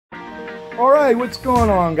Alright, what's going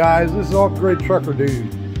on, guys? This is Off-Grid Trucker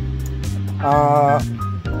Dude. As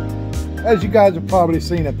you guys have probably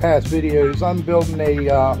seen in past videos, I'm building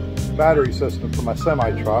a battery system for my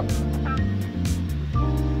semi-truck.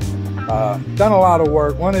 Done a lot of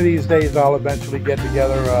work. One of these days I'll eventually get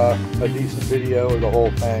together a decent video of the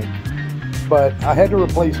whole thing. But I had to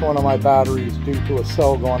replace one of my batteries due to a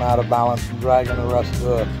cell going out of balance and dragging the rest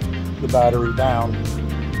of the battery down.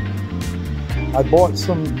 I bought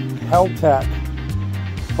some Heltec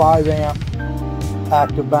 5 amp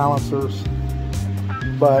active balancers,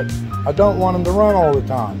 but I don't want them to run all the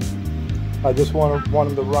time. I just want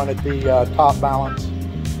them to run at the top balance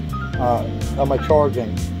of my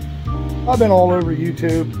charging. I've been all over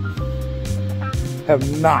YouTube, have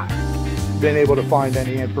not been able to find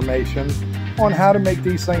any information on how to make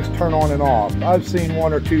these things turn on and off. I've seen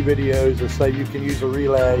 1 or 2 videos that say you can use a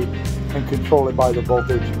relay and control it by the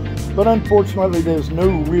voltage, but unfortunately there's no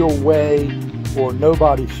real way or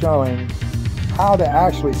nobody showing how to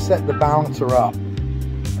actually set the balancer up.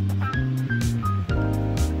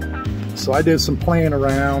 So I did some playing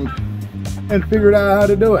around and figured out how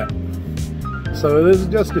to do it. So this is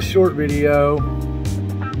just a short video,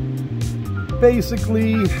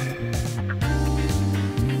 basically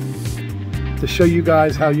to show you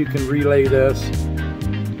guys how you can relay this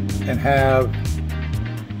and have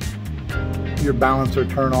your balancer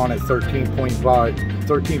turn on at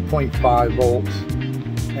 13.5 volts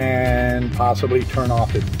and possibly turn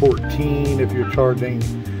off at 14 if you're charging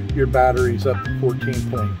your batteries up to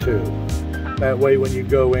 14.2. That way when you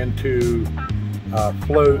go into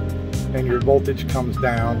float and your voltage comes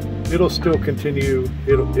down, it'll still continue,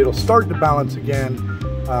 it'll start to balance again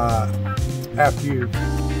after you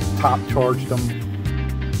top charge them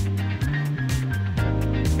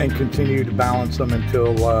and continue to balance them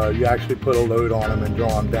until you actually put a load on them and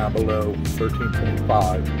draw them down below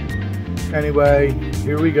 13.5. Anyway,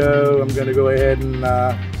 here we go. I'm going to go ahead and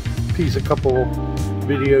piece a couple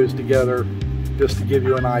videos together just to give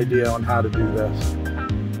you an idea on how to do this.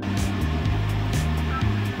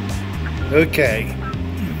 Okay,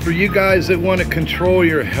 for you guys that want to control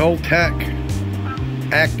your Heltec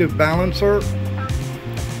active balancer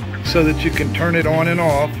so that you can turn it on and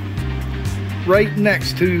off, right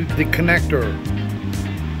next to the connector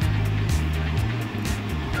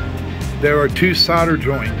there are 2 solder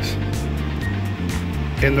joints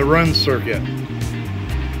in the run circuit.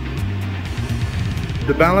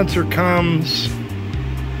 The balancer comes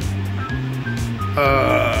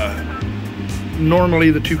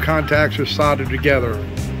normally the 2 contacts are soldered together.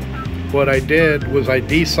 What I did was I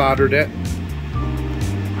desoldered it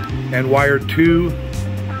and wired 2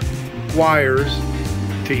 wires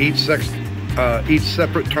to each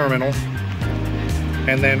separate terminal,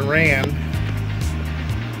 and then ran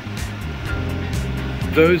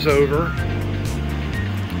those over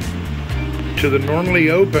to the normally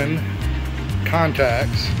open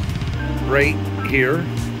contacts right here,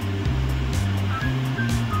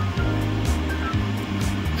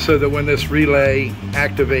 so that when this relay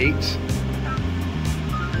activates,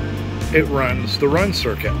 it runs the run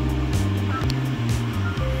circuit.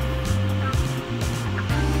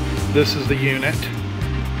 This is the unit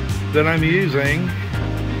that I'm using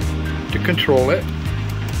to control it.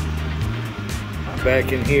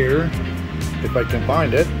 Back in here, if I can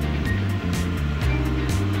find it,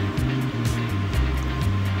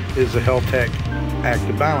 is the Heltec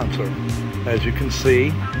active balancer. As you can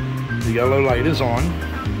see, the yellow light is on,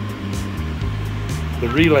 the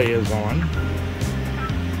relay is on.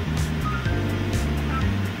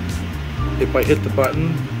 If I hit the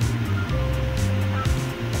button,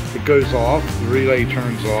 it goes off, the relay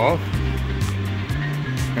turns off,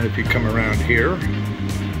 and if you come around here,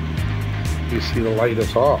 you see the light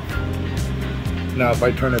is off. Now if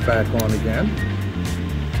I turn it back on again,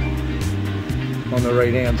 on the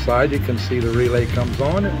right hand side you can see the relay comes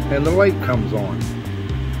on and the light comes on.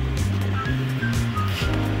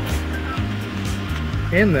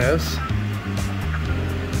 In this,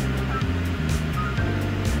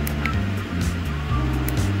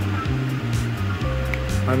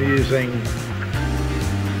 I'm using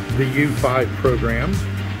the U5 program.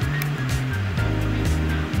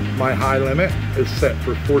 My high limit is set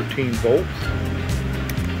for 14 volts.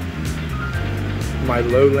 My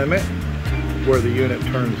low limit, where the unit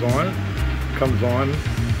turns on, comes on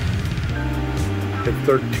at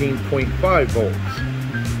 13.5 volts.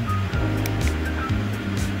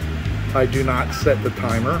 I do not set the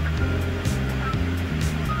timer.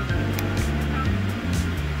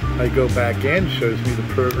 I go back in, shows me the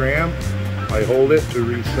program. I hold it to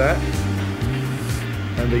reset,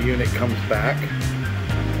 and the unit comes back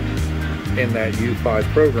in that U5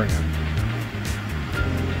 program.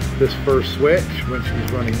 This first switch, when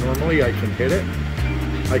she's running normally, I can hit it.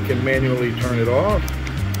 I can manually turn it off.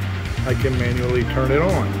 I can manually turn it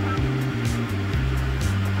on.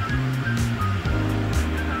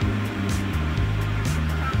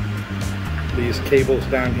 These cables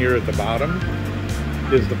down here at the bottom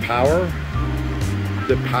is the power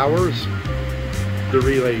that powers the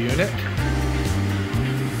relay unit.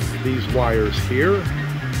 These wires here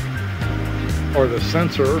are the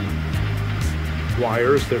sensor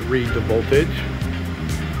wires that read the voltage,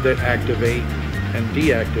 that activate and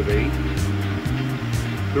deactivate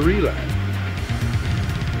the relay.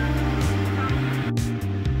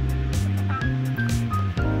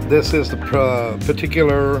 This is the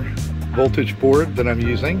particular voltage board that I'm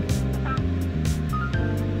using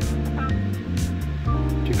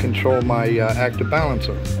to control my active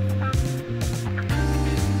balancer.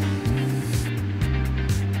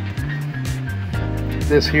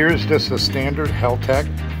 This here is just a standard Heltec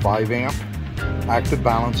 5 amp active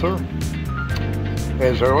balancer.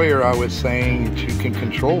 As earlier I was saying, you can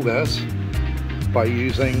control this by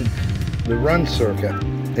using the run circuit.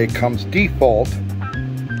 It comes default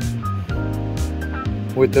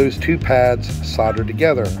with those two pads soldered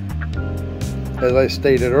together. As I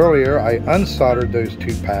stated earlier, I unsoldered those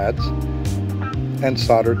two pads and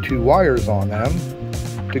soldered two wires on them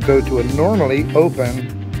to go to a normally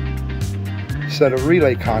open set of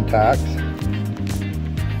relay contacts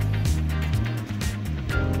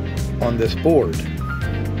on this board.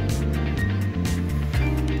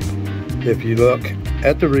 If you look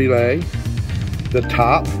at the relay, the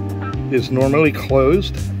top is normally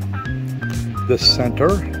closed, the center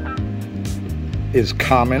is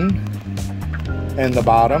common, and the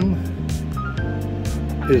bottom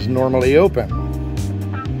is normally open.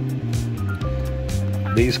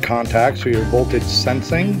 These contacts are your voltage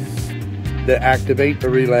sensing that activate the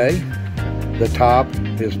relay. The top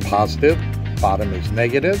is positive, bottom is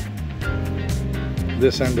negative.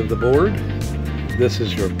 This end of the board, this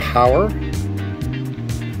is your power.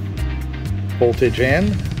 Voltage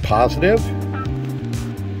in, positive,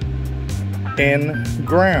 and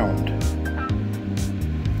ground.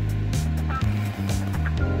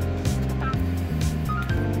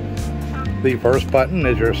 The first button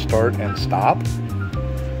is your start and stop.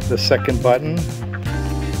 The second button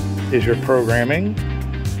is your programming.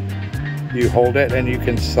 You hold it and you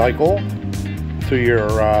can cycle through your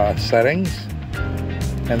settings,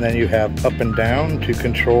 and then you have up and down to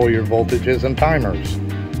control your voltages and timers.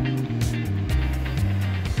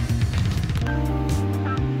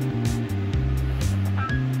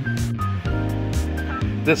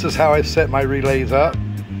 This is how I set my relays up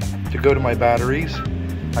to go to my batteries.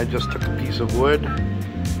 I just took a piece of wood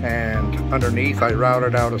and underneath I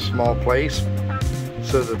routed out a small place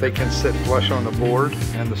so that they can sit flush on the board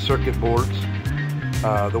and the circuit boards.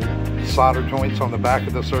 The solder joints on the back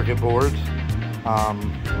of the circuit boards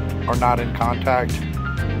are not in contact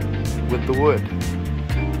with the wood.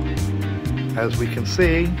 As we can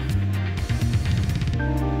see,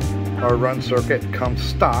 our run circuit comes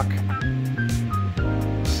stock,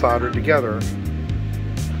 soldered together.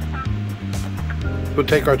 We'll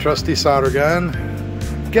take our trusty solder gun,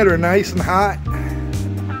 get her nice and hot.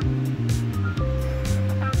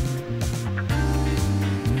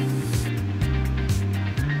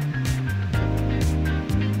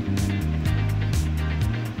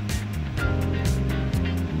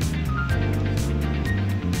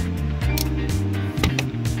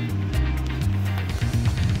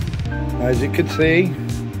 As you can see,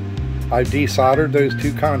 I've desoldered those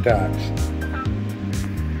two contacts.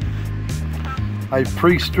 I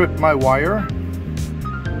pre-stripped my wire.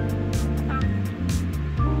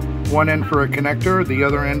 One end for a connector, the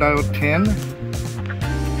other end out of tin.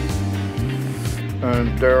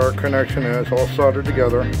 And there our connection is, all soldered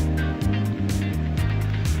together.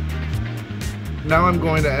 Now I'm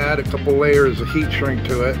going to add a couple layers of heat shrink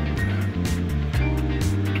to it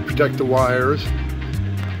to protect the wires.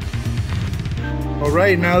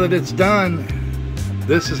 Alright, now that it's done,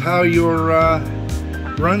 this is how your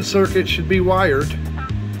run circuit should be wired.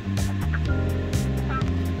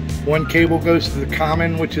 One cable goes to the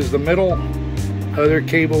common, which is the middle. Other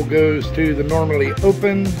cable goes to the normally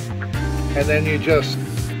open. And then you just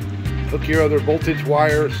hook your other voltage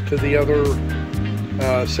wires to the other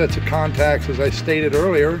sets of contacts, as I stated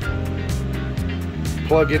earlier.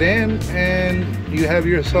 Plug it in, and you have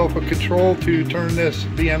yourself a control to turn this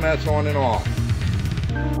BMS on and off.